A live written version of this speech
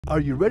Are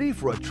you ready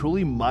for a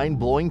truly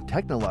mind-blowing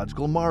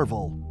technological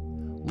marvel?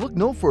 Look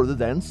no further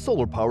than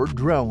solar-powered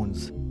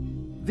drones.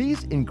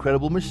 These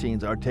incredible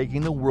machines are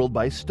taking the world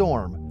by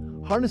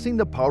storm, harnessing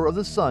the power of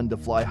the sun to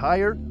fly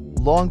higher,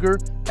 longer,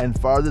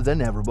 and farther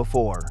than ever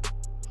before.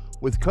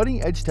 With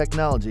cutting-edge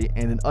technology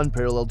and an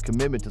unparalleled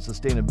commitment to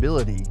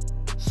sustainability,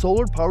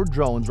 solar-powered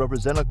drones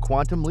represent a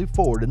quantum leap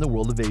forward in the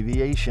world of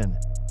aviation.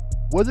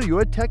 Whether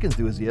you're a tech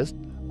enthusiast,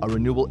 a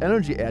renewable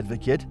energy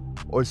advocate,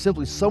 or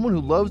simply someone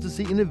who loves to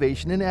see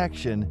innovation in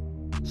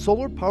action,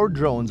 solar-powered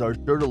drones are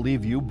sure to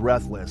leave you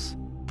breathless.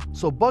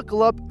 So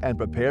buckle up and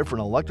prepare for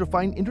an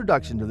electrifying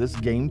introduction to this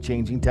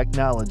game-changing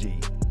technology.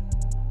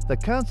 The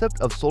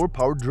concept of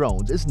solar-powered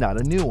drones is not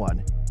a new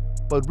one,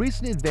 but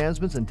recent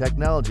advancements in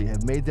technology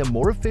have made them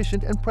more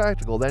efficient and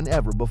practical than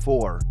ever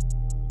before.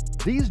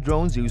 These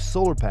drones use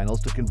solar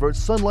panels to convert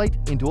sunlight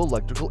into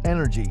electrical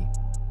energy,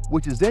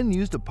 which is then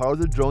used to power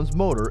the drone's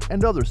motor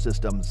and other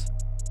systems.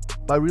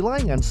 By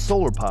relying on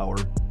solar power,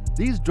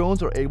 these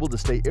drones are able to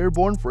stay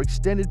airborne for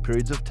extended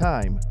periods of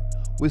time,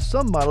 with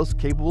some models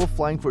capable of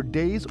flying for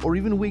days or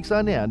even weeks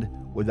on end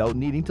without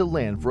needing to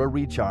land for a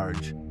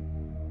recharge.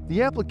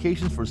 The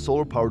applications for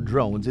solar-powered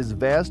drones is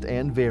vast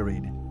and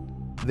varied.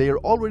 They are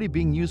already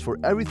being used for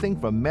everything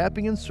from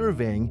mapping and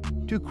surveying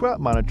to crop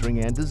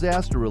monitoring and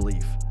disaster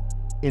relief.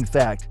 In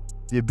fact,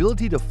 the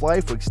ability to fly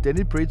for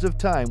extended periods of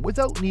time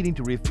without needing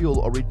to refuel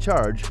or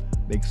recharge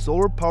makes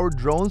solar-powered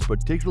drones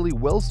particularly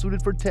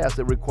well-suited for tasks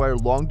that require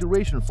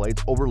long-duration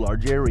flights over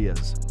large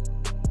areas.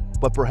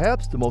 But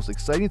perhaps the most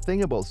exciting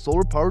thing about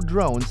solar-powered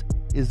drones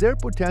is their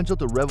potential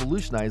to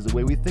revolutionize the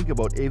way we think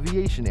about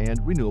aviation and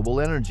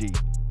renewable energy.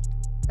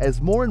 As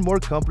more and more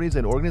companies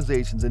and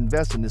organizations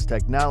invest in this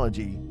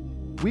technology,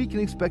 we can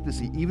expect to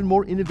see even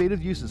more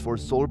innovative uses for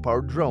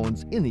solar-powered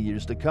drones in the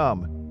years to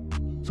come.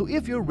 So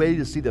if you're ready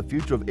to see the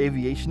future of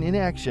aviation in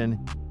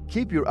action,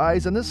 keep your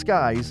eyes on the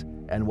skies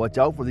and watch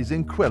out for these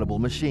incredible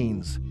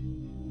machines.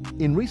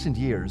 In recent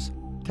years,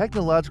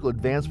 technological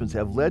advancements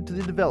have led to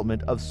the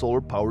development of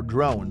solar-powered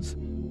drones,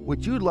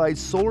 which utilize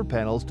solar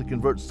panels to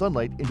convert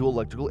sunlight into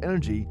electrical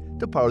energy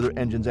to power their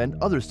engines and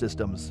other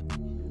systems.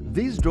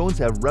 These drones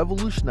have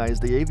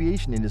revolutionized the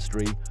aviation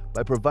industry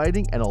by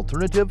providing an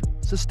alternative,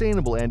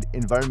 sustainable, and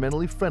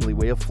environmentally friendly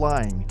way of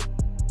flying.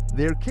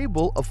 They are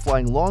capable of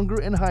flying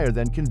longer and higher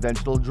than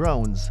conventional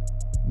drones,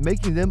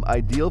 making them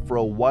ideal for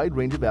a wide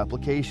range of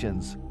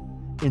applications.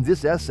 In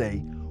this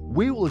essay,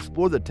 we will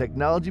explore the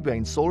technology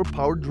behind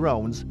solar-powered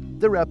drones,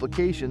 their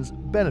applications,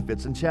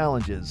 benefits, and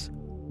challenges.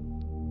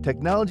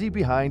 Technology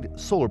behind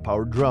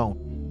solar-powered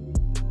drone.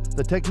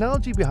 The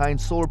technology behind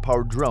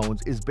solar-powered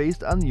drones is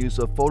based on the use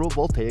of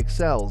photovoltaic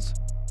cells,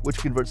 which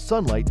convert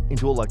sunlight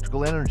into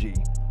electrical energy.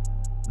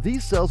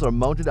 These cells are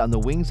mounted on the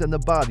wings and the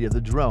body of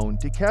the drone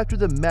to capture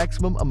the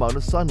maximum amount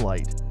of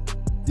sunlight.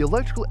 The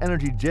electrical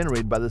energy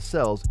generated by the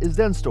cells is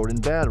then stored in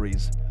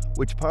batteries,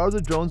 which power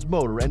the drone's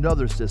motor and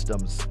other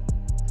systems.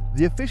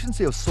 The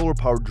efficiency of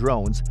solar-powered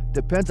drones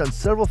depends on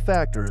several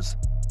factors,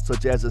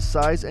 such as the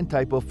size and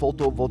type of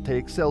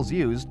photovoltaic cells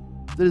used,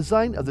 the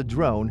design of the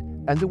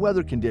drone, and the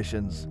weather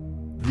conditions.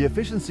 The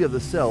efficiency of the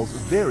cells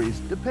varies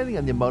depending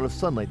on the amount of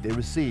sunlight they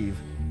receive,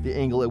 the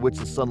angle at which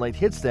the sunlight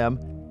hits them,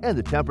 and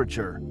the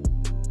temperature.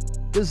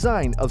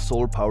 Design of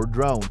solar-powered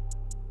drone.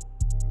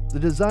 The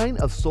design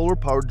of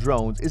solar-powered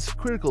drones is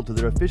critical to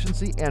their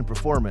efficiency and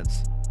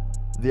performance.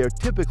 They are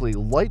typically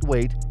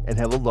lightweight and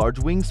have a large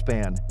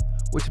wingspan,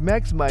 which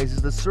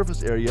maximizes the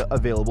surface area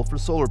available for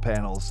solar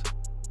panels.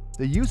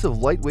 The use of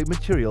lightweight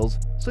materials,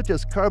 such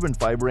as carbon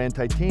fiber and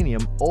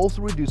titanium,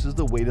 also reduces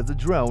the weight of the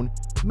drone,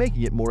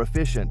 making it more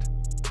efficient.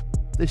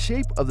 The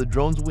shape of the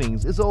drone's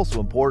wings is also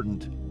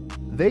important.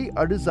 They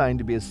are designed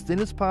to be as thin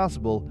as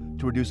possible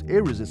to reduce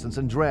air resistance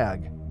and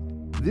drag.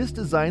 This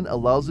design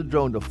allows the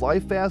drone to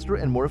fly faster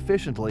and more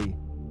efficiently,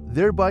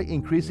 thereby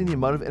increasing the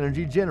amount of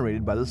energy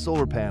generated by the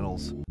solar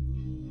panels.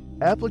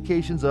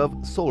 Applications of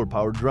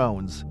solar-powered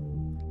drones.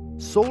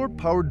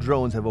 Solar-powered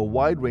drones have a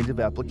wide range of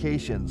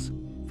applications,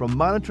 from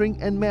monitoring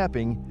and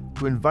mapping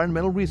to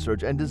environmental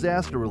research and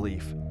disaster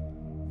relief.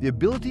 The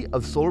ability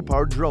of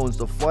solar-powered drones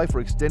to fly for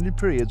extended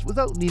periods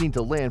without needing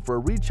to land for a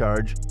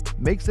recharge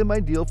makes them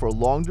ideal for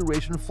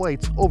long-duration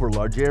flights over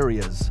large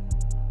areas.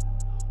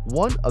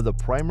 One of the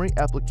primary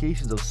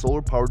applications of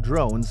solar-powered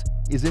drones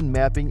is in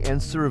mapping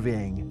and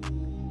surveying.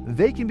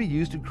 They can be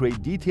used to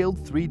create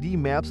detailed 3D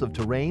maps of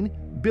terrain,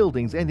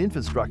 buildings, and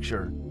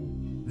infrastructure.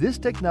 This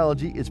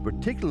technology is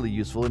particularly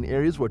useful in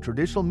areas where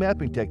traditional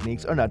mapping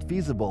techniques are not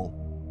feasible,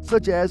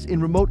 such as in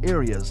remote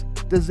areas,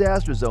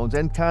 disaster zones,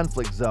 and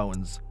conflict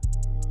zones.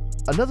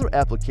 Another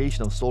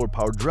application of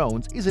solar-powered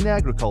drones is in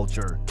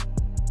agriculture.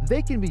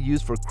 They can be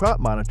used for crop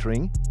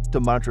monitoring, to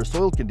monitor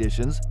soil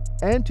conditions,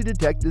 and to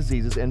detect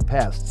diseases and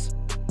pests.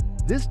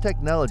 This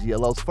technology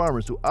allows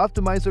farmers to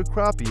optimize their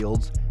crop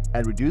yields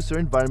and reduce their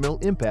environmental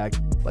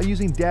impact by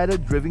using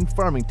data-driven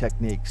farming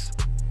techniques.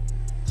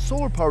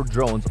 Solar-powered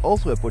drones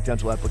also have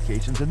potential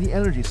applications in the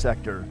energy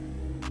sector.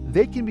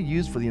 They can be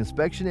used for the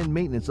inspection and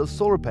maintenance of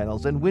solar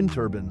panels and wind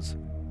turbines.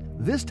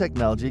 This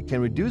technology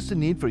can reduce the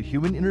need for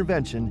human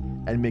intervention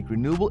and make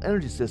renewable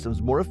energy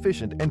systems more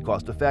efficient and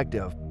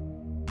cost-effective.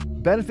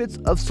 Benefits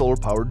of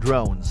solar-powered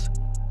drones.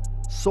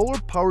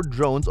 Solar-powered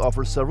drones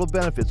offer several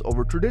benefits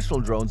over traditional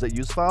drones that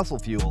use fossil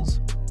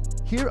fuels.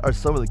 Here are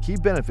some of the key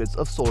benefits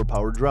of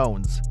solar-powered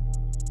drones.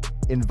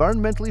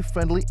 Environmentally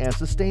friendly and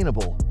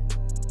sustainable.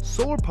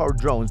 Solar-powered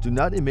drones do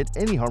not emit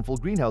any harmful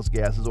greenhouse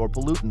gases or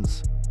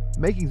pollutants,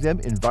 making them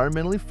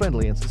environmentally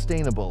friendly and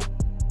sustainable.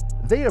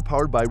 They are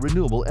powered by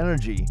renewable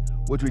energy,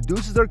 which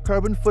reduces their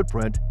carbon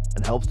footprint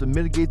and helps to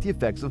mitigate the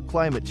effects of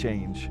climate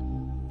change.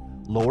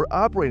 Lower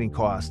operating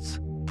costs.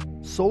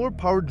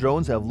 Solar-powered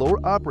drones have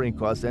lower operating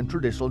costs than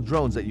traditional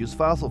drones that use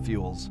fossil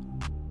fuels.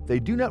 They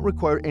do not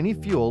require any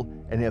fuel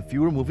and have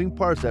fewer moving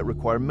parts that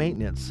require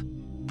maintenance.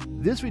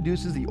 This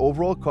reduces the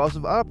overall cost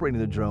of operating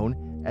the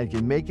drone and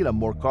can make it a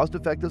more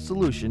cost-effective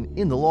solution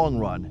in the long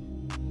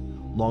run.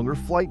 Longer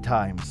flight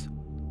times.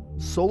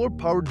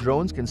 Solar-powered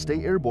drones can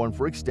stay airborne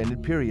for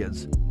extended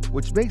periods,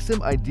 which makes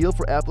them ideal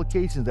for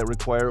applications that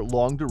require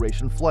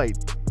long-duration flight.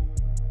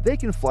 They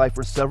can fly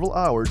for several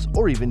hours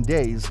or even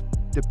days,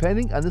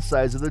 depending on the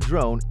size of the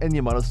drone and the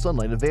amount of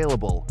sunlight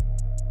available.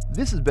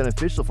 This is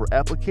beneficial for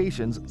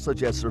applications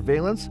such as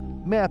surveillance,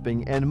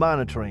 mapping, and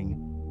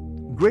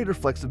monitoring. Greater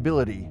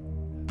flexibility.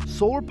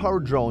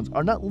 Solar-powered drones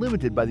are not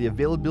limited by the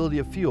availability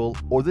of fuel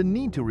or the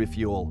need to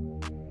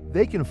refuel.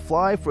 They can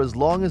fly for as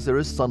long as there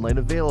is sunlight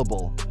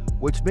available,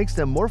 which makes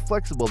them more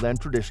flexible than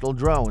traditional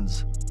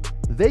drones.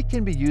 They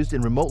can be used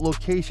in remote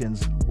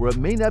locations where it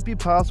may not be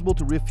possible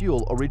to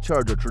refuel or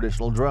recharge a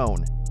traditional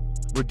drone.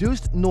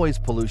 Reduced noise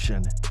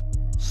pollution.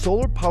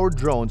 Solar-powered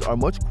drones are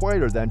much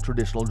quieter than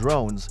traditional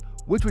drones,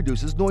 which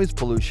reduces noise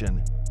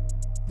pollution.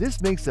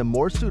 This makes them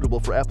more suitable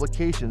for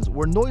applications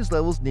where noise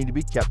levels need to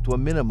be kept to a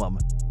minimum,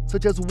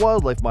 such as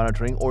wildlife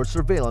monitoring or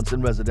surveillance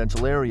in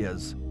residential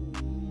areas.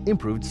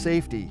 Improved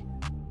safety.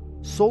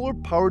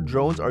 Solar-powered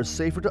drones are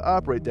safer to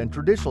operate than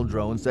traditional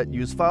drones that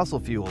use fossil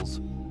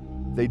fuels.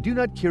 They do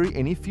not carry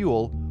any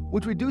fuel,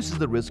 which reduces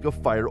the risk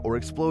of fire or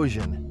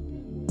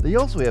explosion. They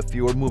also have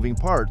fewer moving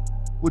parts,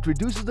 which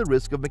reduces the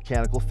risk of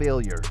mechanical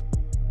failure.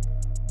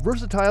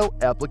 Versatile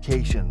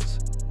applications.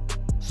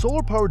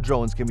 Solar-powered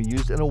drones can be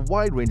used in a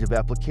wide range of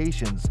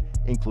applications,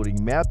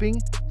 including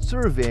mapping,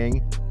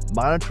 surveying,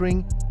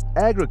 monitoring,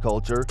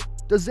 agriculture,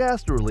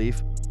 disaster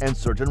relief, and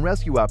search and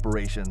rescue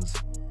operations.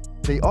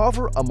 They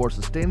offer a more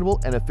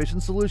sustainable and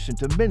efficient solution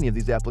to many of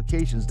these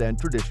applications than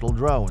traditional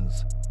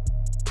drones.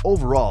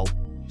 Overall,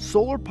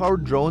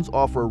 solar-powered drones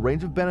offer a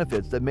range of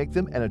benefits that make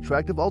them an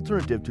attractive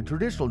alternative to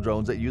traditional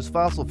drones that use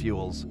fossil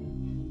fuels.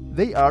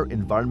 They are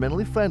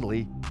environmentally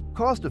friendly,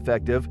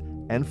 cost-effective,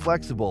 and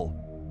flexible,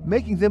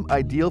 making them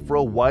ideal for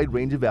a wide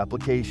range of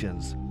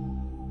applications.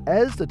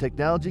 As the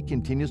technology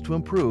continues to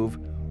improve,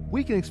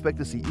 we can expect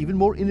to see even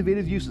more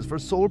innovative uses for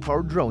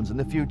solar-powered drones in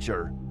the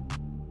future.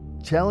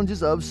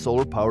 Challenges of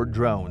solar-powered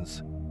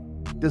drones.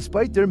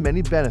 Despite their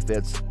many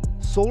benefits,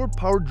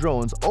 solar-powered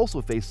drones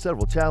also face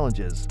several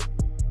challenges.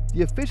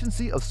 The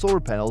efficiency of solar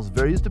panels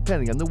varies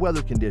depending on the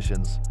weather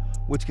conditions,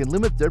 which can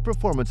limit their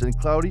performance in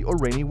cloudy or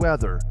rainy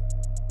weather.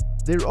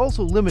 They are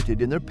also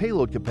limited in their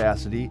payload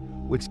capacity,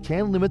 which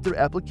can limit their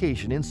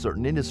application in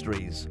certain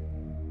industries.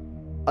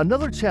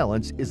 Another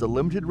challenge is the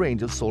limited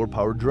range of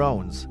solar-powered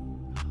drones.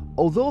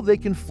 Although they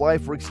can fly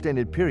for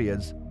extended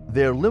periods,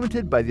 they are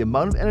limited by the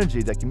amount of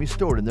energy that can be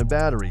stored in their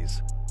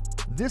batteries.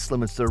 This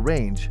limits their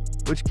range,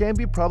 which can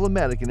be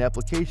problematic in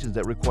applications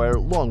that require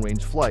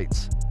long-range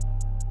flights.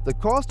 The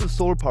cost of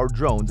solar-powered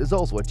drones is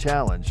also a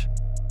challenge.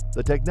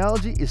 The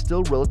technology is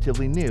still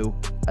relatively new,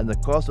 and the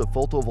cost of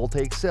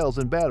photovoltaic cells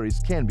and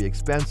batteries can be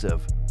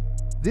expensive.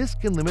 This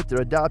can limit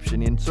their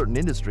adoption in certain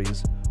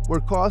industries where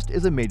cost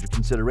is a major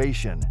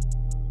consideration.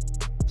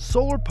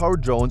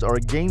 Solar-powered drones are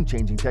a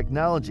game-changing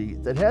technology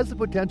that has the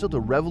potential to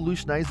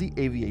revolutionize the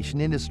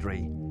aviation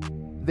industry.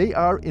 They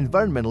are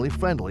environmentally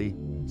friendly,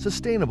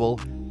 sustainable,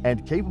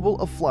 and capable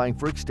of flying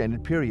for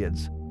extended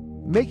periods,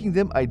 making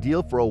them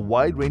ideal for a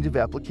wide range of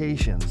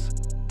applications.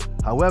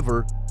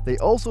 However, they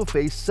also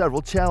face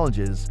several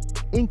challenges,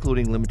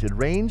 including limited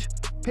range,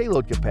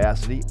 payload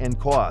capacity, and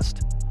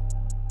cost.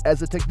 As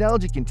the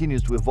technology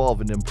continues to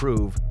evolve and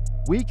improve,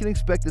 we can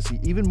expect to see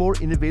even more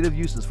innovative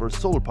uses for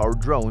solar-powered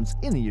drones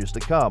in the years to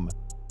come.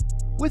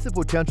 With the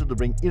potential to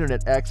bring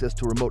internet access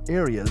to remote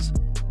areas,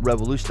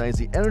 revolutionize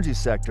the energy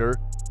sector,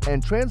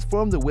 and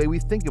transform the way we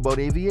think about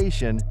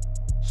aviation,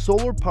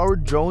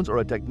 solar-powered drones are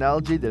a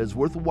technology that is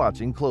worth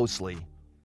watching closely.